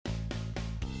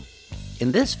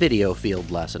In this video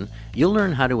field lesson, you'll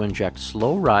learn how to inject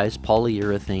slow-rise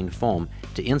polyurethane foam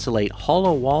to insulate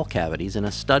hollow wall cavities in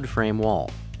a stud frame wall.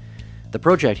 The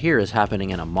project here is happening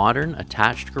in a modern,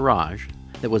 attached garage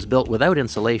that was built without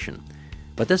insulation,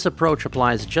 but this approach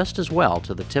applies just as well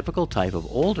to the typical type of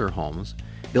older homes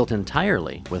built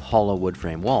entirely with hollow wood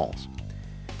frame walls.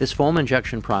 This foam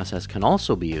injection process can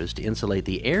also be used to insulate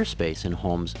the airspace in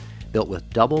homes built with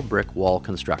double brick wall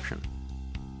construction.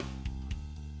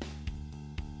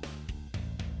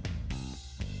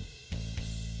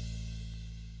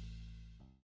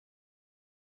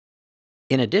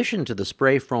 In addition to the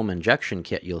spray foam injection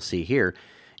kit you'll see here,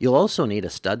 you'll also need a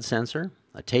stud sensor,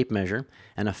 a tape measure,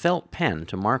 and a felt pen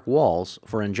to mark walls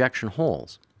for injection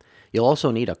holes. You'll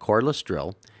also need a cordless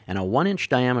drill and a 1-inch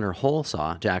diameter hole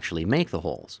saw to actually make the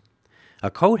holes. A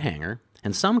coat hanger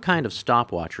and some kind of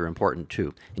stopwatch are important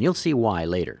too, and you'll see why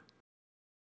later.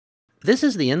 This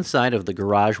is the inside of the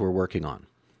garage we're working on.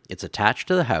 It's attached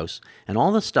to the house, and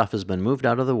all the stuff has been moved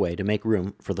out of the way to make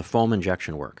room for the foam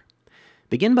injection work.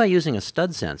 Begin by using a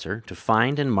stud sensor to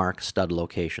find and mark stud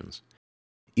locations.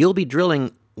 You'll be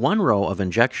drilling one row of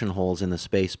injection holes in the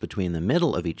space between the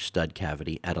middle of each stud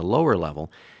cavity at a lower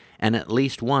level and at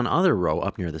least one other row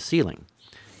up near the ceiling.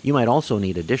 You might also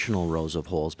need additional rows of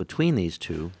holes between these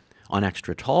two on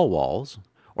extra tall walls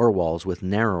or walls with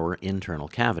narrower internal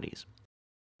cavities.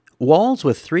 Walls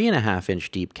with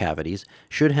 3.5-inch deep cavities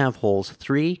should have holes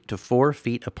 3 to 4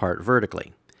 feet apart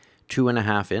vertically.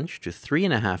 2.5-inch to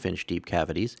 3.5-inch deep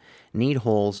cavities need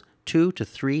holes 2 to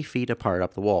 3 feet apart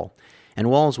up the wall, and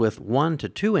walls with 1 to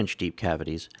 2-inch deep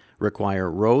cavities require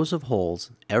rows of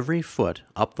holes every foot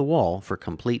up the wall for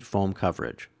complete foam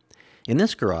coverage. In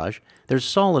this garage, there's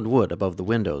solid wood above the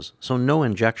windows, so no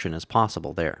injection is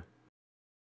possible there.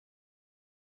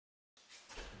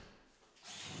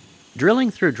 Drilling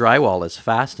through drywall is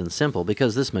fast and simple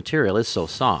because this material is so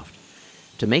soft.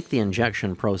 To make the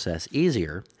injection process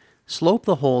easier, slope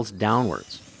the holes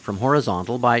downwards from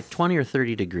horizontal by 20 or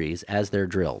 30 degrees as they're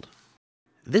drilled.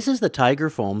 This is the Tiger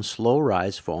Foam Slow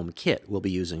Rise Foam kit we'll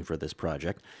be using for this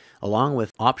project, along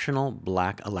with optional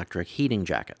black electric heating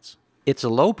jackets. It's a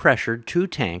low-pressured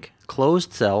 2-tank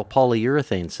closed-cell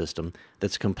polyurethane system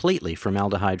that's completely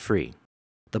formaldehyde-free.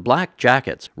 The black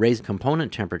jackets raise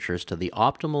component temperatures to the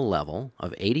optimal level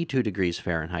of 82 degrees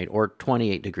Fahrenheit or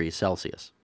 28 degrees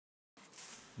Celsius.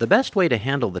 The best way to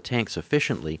handle the tanks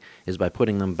efficiently is by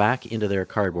putting them back into their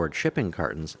cardboard shipping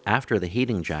cartons after the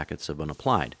heating jackets have been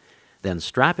applied, then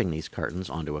strapping these cartons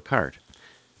onto a cart.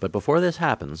 But before this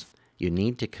happens, you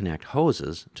need to connect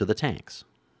hoses to the tanks.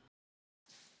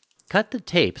 Cut the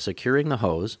tape securing the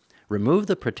hose, remove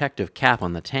the protective cap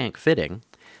on the tank fitting,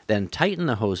 then tighten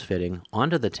the hose fitting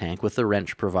onto the tank with the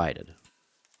wrench provided.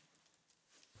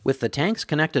 With the tanks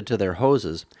connected to their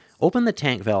hoses, open the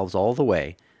tank valves all the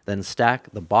way, then stack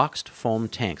the boxed foam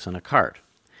tanks on a cart.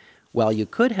 While you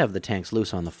could have the tanks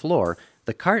loose on the floor,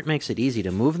 the cart makes it easy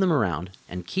to move them around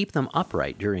and keep them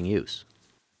upright during use.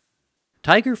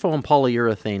 Tiger Foam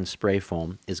polyurethane spray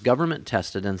foam is government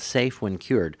tested and safe when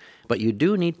cured, but you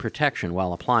do need protection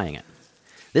while applying it.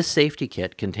 This safety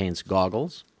kit contains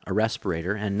goggles, a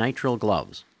respirator, and nitrile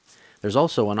gloves. There's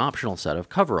also an optional set of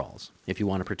coveralls if you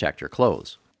want to protect your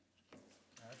clothes.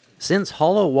 Since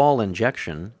hollow wall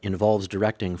injection involves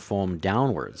directing foam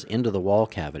downwards into the wall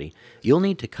cavity, you'll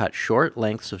need to cut short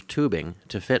lengths of tubing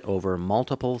to fit over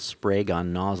multiple spray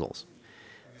gun nozzles.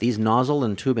 These nozzle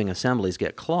and tubing assemblies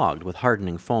get clogged with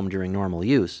hardening foam during normal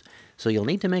use, so you'll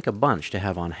need to make a bunch to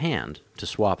have on hand to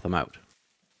swap them out.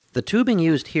 The tubing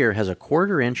used here has a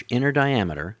 1/4-inch inner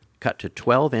diameter cut to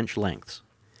 12-inch lengths.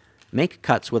 Make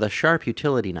cuts with a sharp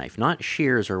utility knife, not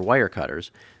shears or wire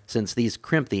cutters, since these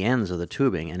crimp the ends of the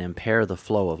tubing and impair the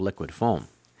flow of liquid foam.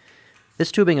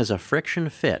 This tubing is a friction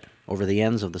fit over the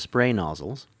ends of the spray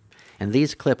nozzles, and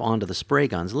these clip onto the spray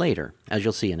guns later, as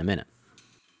you'll see in a minute.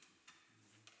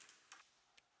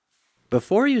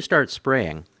 Before you start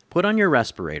spraying, put on your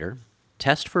respirator,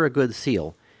 test for a good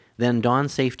seal, then don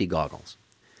safety goggles.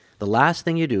 The last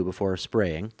thing you do before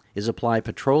spraying is apply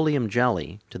petroleum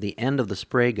jelly to the end of the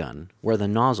spray gun where the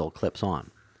nozzle clips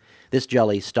on. This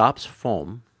jelly stops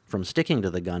foam from sticking to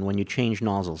the gun when you change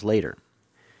nozzles later.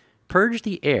 Purge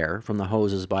the air from the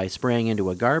hoses by spraying into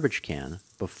a garbage can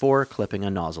before clipping a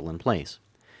nozzle in place.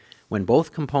 When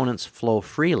both components flow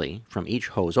freely from each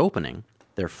hose opening,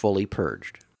 they're fully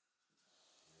purged.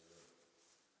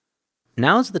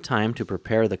 Now's the time to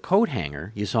prepare the coat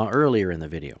hanger you saw earlier in the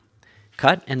video.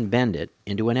 Cut and bend it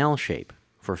into an L shape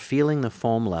for feeling the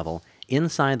foam level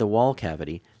inside the wall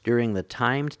cavity during the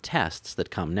timed tests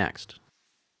that come next.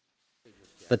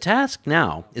 The task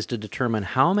now is to determine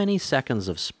how many seconds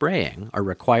of spraying are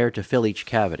required to fill each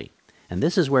cavity, and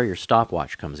this is where your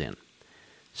stopwatch comes in.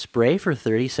 Spray for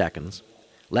 30 seconds,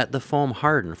 let the foam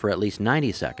harden for at least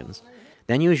 90 seconds,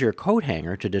 then use your coat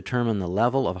hanger to determine the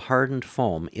level of hardened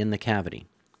foam in the cavity.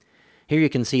 Here you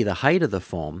can see the height of the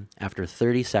foam after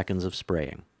 30 seconds of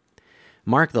spraying.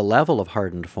 Mark the level of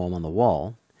hardened foam on the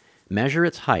wall, measure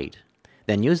its height,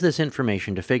 then use this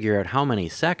information to figure out how many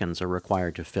seconds are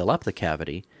required to fill up the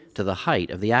cavity to the height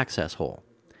of the access hole.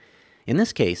 In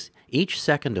this case, each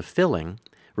second of filling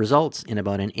results in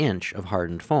about 1 inch of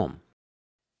hardened foam.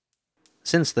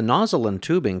 Since the nozzle and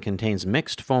tubing contains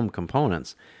mixed foam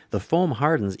components, the foam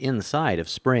hardens inside if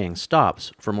spraying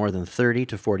stops for more than 30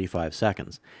 to 45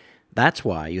 seconds. That's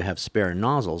why you have spare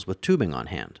nozzles with tubing on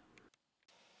hand.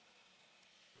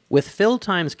 With fill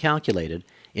times calculated,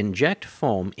 inject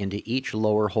foam into each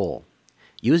lower hole.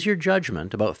 Use your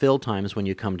judgment about fill times when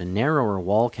you come to narrower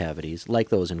wall cavities like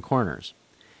those in corners.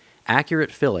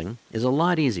 Accurate filling is a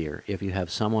lot easier if you have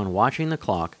someone watching the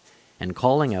clock and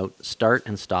calling out start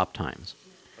and stop times.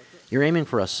 You're aiming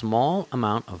for a small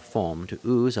amount of foam to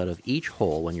ooze out of each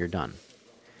hole when you're done.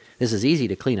 This is easy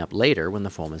to clean up later when the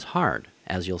foam is hard,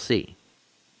 as you'll see.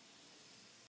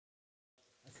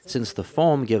 Since the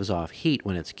foam gives off heat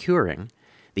when it's curing,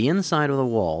 the inside of the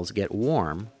walls get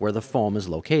warm where the foam is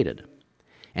located.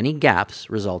 Any gaps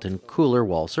result in cooler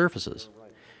wall surfaces.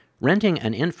 Renting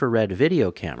an infrared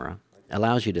video camera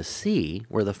allows you to see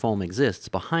where the foam exists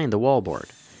behind the wallboard,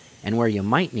 and where you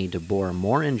might need to bore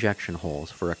more injection holes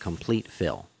for a complete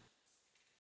fill.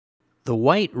 The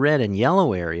white, red, and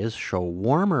yellow areas show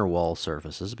warmer wall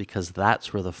surfaces because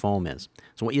that's where the foam is.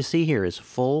 So what you see here is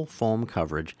full foam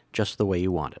coverage just the way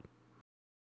you want it.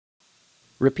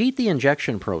 Repeat the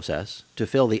injection process to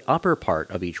fill the upper part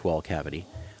of each wall cavity,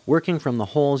 working from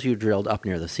the holes you drilled up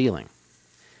near the ceiling.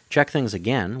 Check things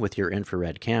again with your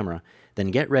infrared camera,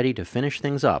 then get ready to finish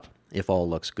things up if all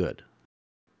looks good.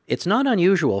 It's not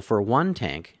unusual for one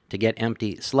tank to get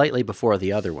empty slightly before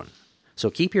the other one,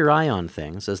 so keep your eye on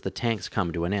things as the tanks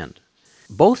come to an end.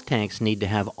 Both tanks need to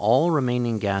have all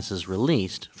remaining gases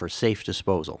released for safe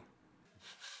disposal.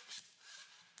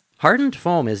 Hardened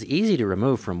foam is easy to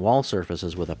remove from wall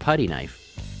surfaces with a putty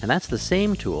knife, and that's the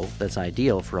same tool that's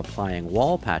ideal for applying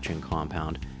wall patching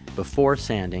compound before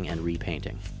sanding and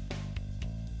repainting.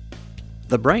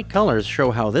 The bright colors show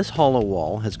how this hollow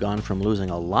wall has gone from losing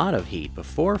a lot of heat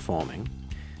before foaming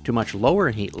to much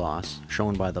lower heat loss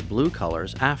shown by the blue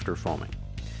colors after foaming.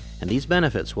 And these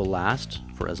benefits will last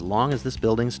for as long as this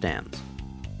building stands.